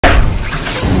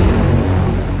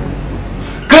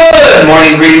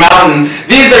morning, Green Mountain.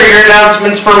 These are your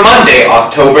announcements for Monday,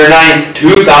 October 9th,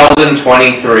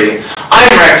 2023.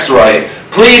 I'm Rex Roy.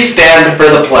 Please stand for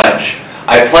the pledge.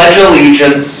 I pledge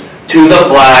allegiance to the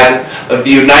flag of the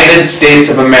United States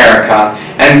of America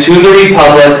and to the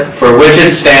republic for which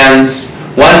it stands,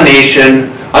 one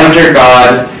nation, under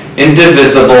God,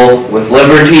 indivisible, with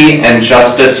liberty and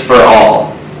justice for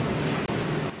all.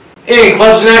 In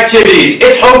clubs and activities,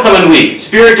 it's homecoming week.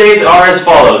 Spirit days are as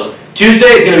follows.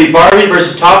 Tuesday is going to be Barbie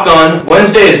versus Top Gun.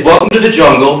 Wednesday is Welcome to the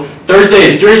Jungle. Thursday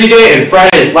is Jersey Day, and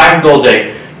Friday is Black and Gold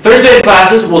Day. Thursday's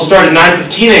classes will start at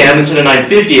 9:15 a.m. instead of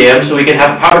 9:50 a.m. so we can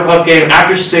have a Powder Puff game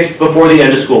after 6 before the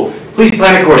end of school. Please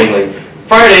plan accordingly.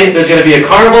 Friday, there's going to be a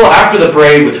carnival after the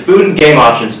parade with food and game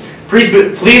options. Please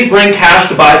bring cash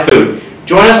to buy food.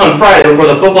 Join us on Friday before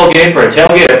the football game for a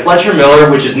tailgate at Fletcher Miller,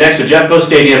 which is next to Jeffco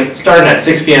Stadium, starting at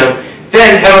 6 p.m.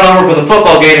 Then head on over for the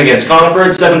football game against Conifer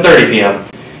at 7:30 p.m.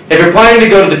 If you're planning to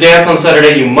go to the dance on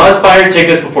Saturday, you must buy your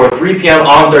tickets before 3 p.m.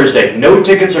 on Thursday. No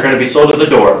tickets are going to be sold at the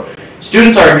door.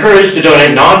 Students are encouraged to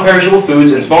donate non-perishable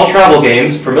foods and small travel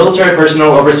games for military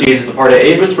personnel overseas as a part of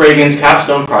Avis Reagan's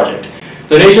Capstone project.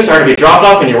 Donations are to be dropped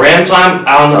off in your RAM time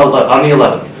on the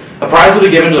 11th. A prize will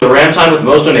be given to the RAM time with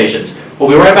most donations. We'll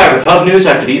be right back with Hub News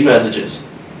after these messages.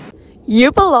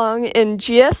 You belong in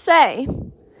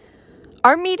GSA.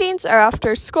 Our meetings are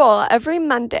after school every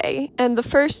Monday, and the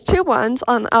first two ones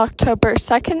on October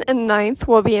 2nd and 9th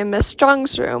will be in Miss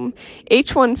Strong's room,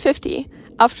 H150.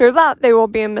 After that, they will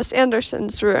be in Miss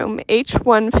Anderson's room,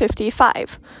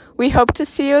 H155. We hope to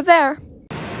see you there.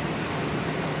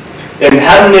 In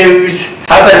Hub News,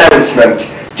 Hub announcement.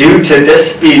 Due to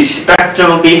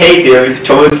disrespectful behavior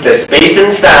towards the space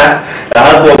and staff, the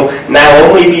Hub will now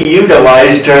only be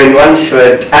utilized during lunch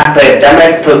for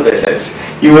academic purposes.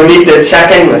 You will need to check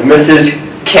in with Mrs.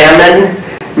 Cameron,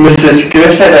 Mrs.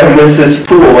 Griffin, and Mrs.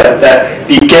 Poole at the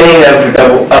beginning of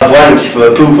lunch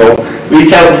for approval.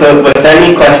 Reach out with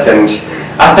any questions.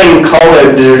 Upping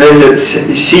College visits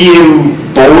CU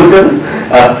Boulder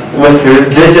with a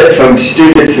visit from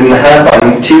students in the Hub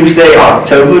on Tuesday,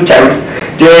 October 10th.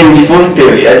 During the fourth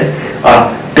period,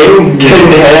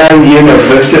 Bingham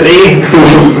University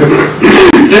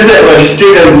visit with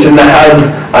students in the Hub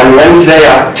on Wednesday,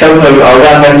 October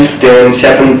 11th during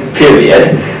 7th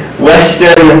period.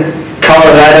 Western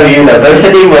Colorado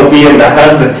University will be in the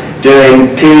Hub during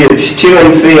periods 2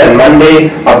 and 3 on Monday,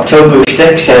 October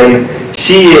 6th, and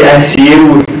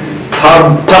CSU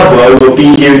Pueblo will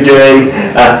be here during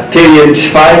periods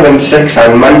 5 and 6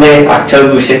 on Monday,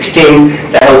 October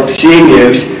 16th to help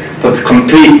seniors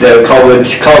complete their Colorado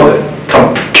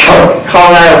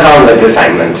College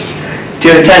assignments. To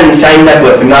attend, sign up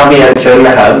with Navi Answer in the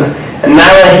Hub. And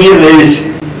now here is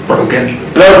Broken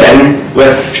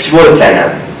with Sports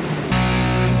Center.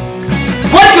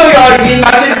 What's going on, Green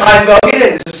Mountain? I'm Logan,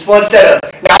 and this is Sports Center.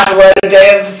 National Learning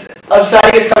Day of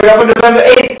Signing is coming up on November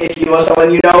 8th. If you or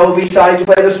someone you know will be signing to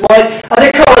play the sport at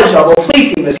the college level,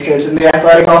 please see Ms. Coons in the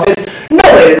athletic office no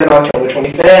later than October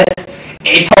 25th.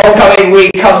 It's homecoming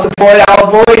week. Come support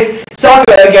our boys.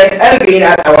 Soccer against Evergreen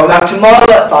at LMF tomorrow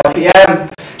at 5 p.m.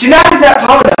 Gymnastics at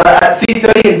Pomona at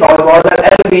 3:30 and volleyball at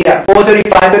Evergreen at 4:30,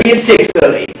 5:30, and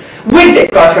 6:30. Wednesday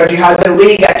cross country has a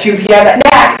league at 2 p.m. at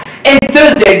NAC. And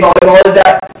Thursday volleyball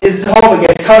is home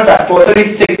against Conifer at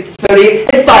 4:30, 6:30,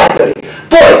 and 5:30.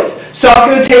 Boys,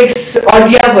 soccer takes on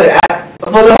Devlin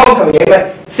for the homecoming game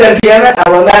at 7 p.m. at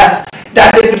LMF.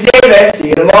 That's it for today, man. See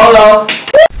you tomorrow.